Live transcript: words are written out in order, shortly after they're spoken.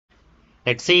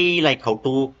Let's see like how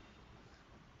to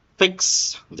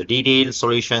fix the detailed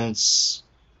solutions,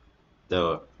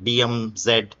 the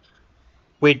DMZ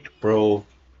Quid Pro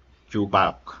Quo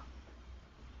bug.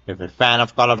 If you're a fan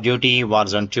of Call of Duty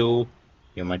Warzone 2,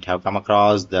 you might have come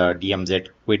across the DMZ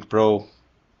Quid Pro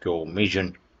Quo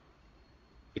mission.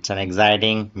 It's an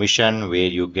exciting mission where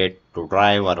you get to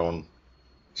drive around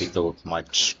without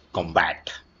much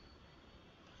combat.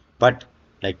 But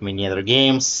like many other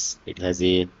games, it has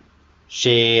a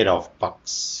share of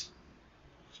bugs.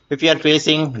 If you are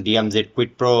facing DMZ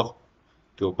Quid Pro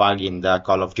Quo bug in the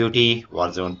Call of Duty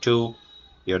Warzone 2,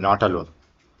 you're not alone.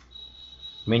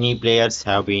 Many players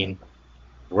have been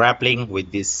grappling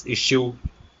with this issue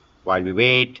while we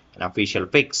wait an official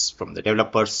fix from the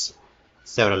developers.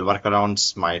 Several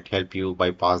workarounds might help you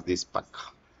bypass this bug.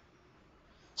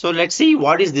 So let's see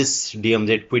what is this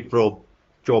DMZ Quid Pro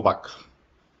Quo bug.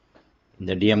 In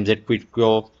the DMZ Quid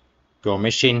Pro Quo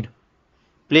machine,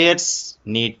 players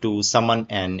need to summon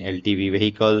an LTV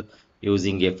vehicle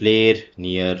using a flare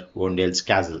near Wondale's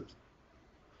castle.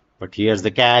 But here's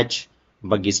the catch,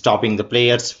 bug is stopping the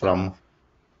players from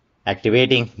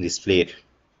activating this flare.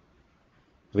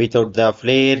 Without the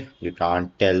flare, you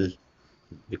can't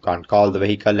call the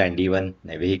vehicle, and even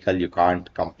a vehicle you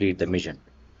can't complete the mission.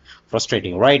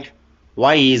 Frustrating, right?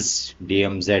 Why is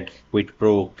DMZ Quid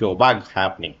Pro Quo bug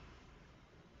happening?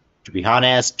 To be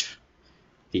honest,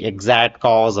 the exact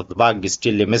cause of the bug is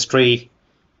still a mystery.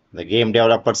 The game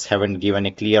developers haven't given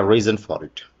a clear reason for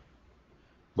it.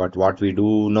 But what we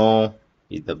do know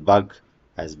is the bug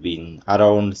has been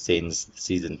around since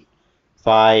season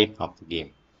 5 of the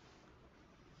game.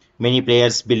 Many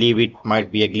players believe it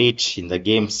might be a glitch in the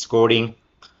game's coding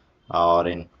or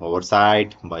an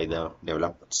oversight by the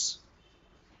developers.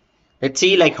 Let's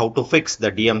see like how to fix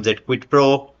the DMZ Quid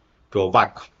Pro Quo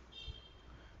bug.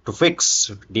 To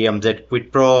fix DMZ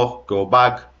Quid Pro Quo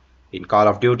bug in Call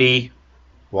of Duty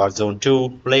Warzone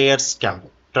 2, players can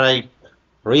try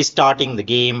restarting the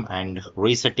game and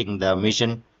resetting the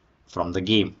mission from the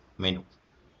game menu.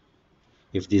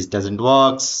 If this doesn't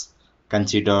work,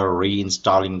 consider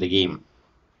reinstalling the game.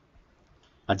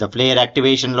 At the flare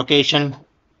activation location,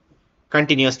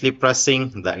 continuously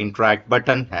pressing the interact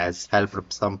button has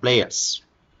helped some players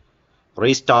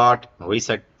restart and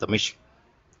reset the mission.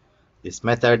 This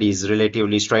method is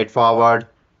relatively straightforward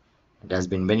and has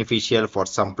been beneficial for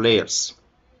some players.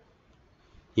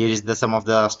 Here is some of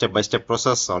the step-by-step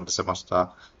process or some of the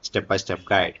step-by-step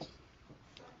guide.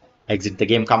 Exit the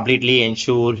game completely,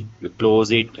 ensure you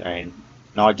close it and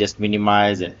not just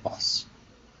minimize and pause.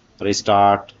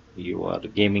 Restart your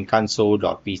gaming console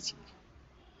or PC.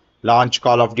 Launch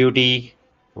Call of Duty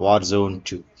Warzone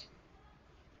 2.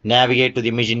 Navigate to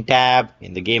the mission tab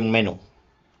in the game menu.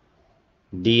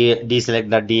 Deselect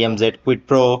the DMZ Quid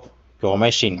Pro Quo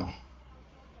machine.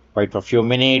 Wait for a few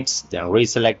minutes, then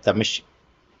reselect the machine.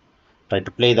 Try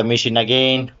to play the machine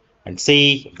again and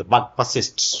see if the bug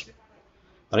persists.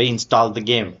 Reinstall the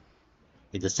game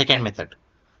with the second method.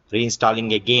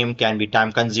 Reinstalling a game can be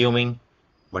time consuming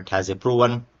but has a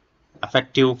proven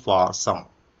effective for some.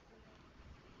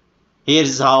 Here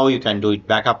is how you can do it.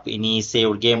 Backup any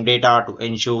saved game data to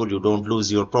ensure you don't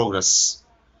lose your progress.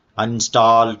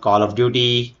 Uninstall Call of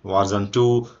Duty Warzone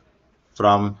 2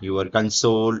 from your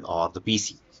console or the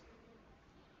PC.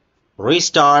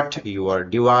 Restart your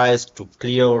device to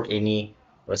clear any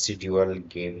residual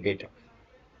game data.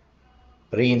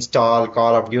 Reinstall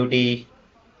Call of Duty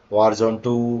Warzone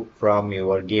 2 from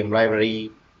your game library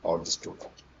or the store.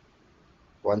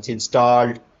 Once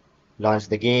installed, launch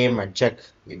the game and check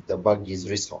if the bug is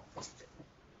resolved.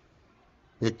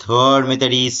 The third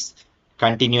method is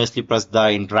continuously press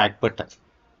the interact button.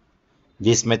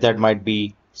 This method might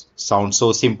sound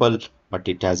so simple, but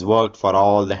it has worked for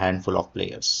all the handful of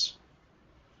players.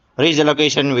 Reach the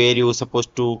location where you are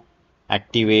supposed to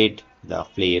activate the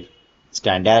flare.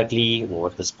 Stand directly over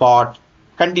the spot.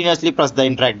 Continuously press the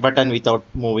interact button without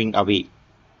moving away.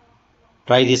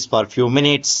 Try this for a few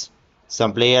minutes.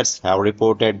 Some players have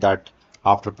reported that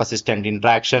after persistent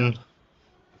interaction,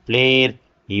 flare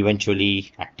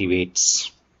eventually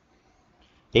activates.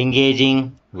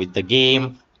 Engaging with the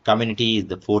game community is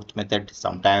the fourth method.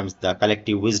 Sometimes the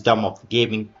collective wisdom of the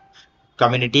gaming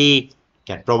community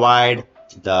can provide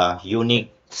the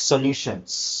unique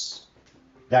solutions.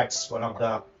 That's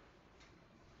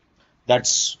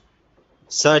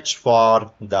search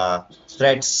for the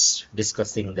threads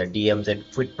discussing the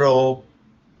DMZ Quid Pro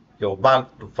Quo bug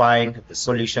to find the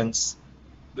solutions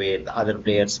where the other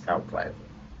players have tried.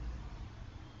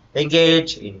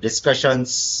 Engage in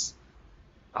discussions,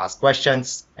 ask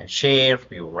questions, and share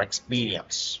your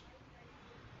experience.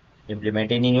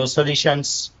 Implement any new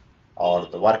solutions or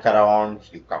the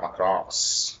workaround you come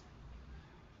across.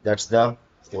 That's the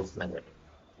fourth method.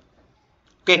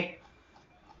 Okay,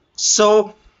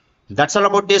 so that's all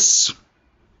about this.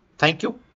 Thank you.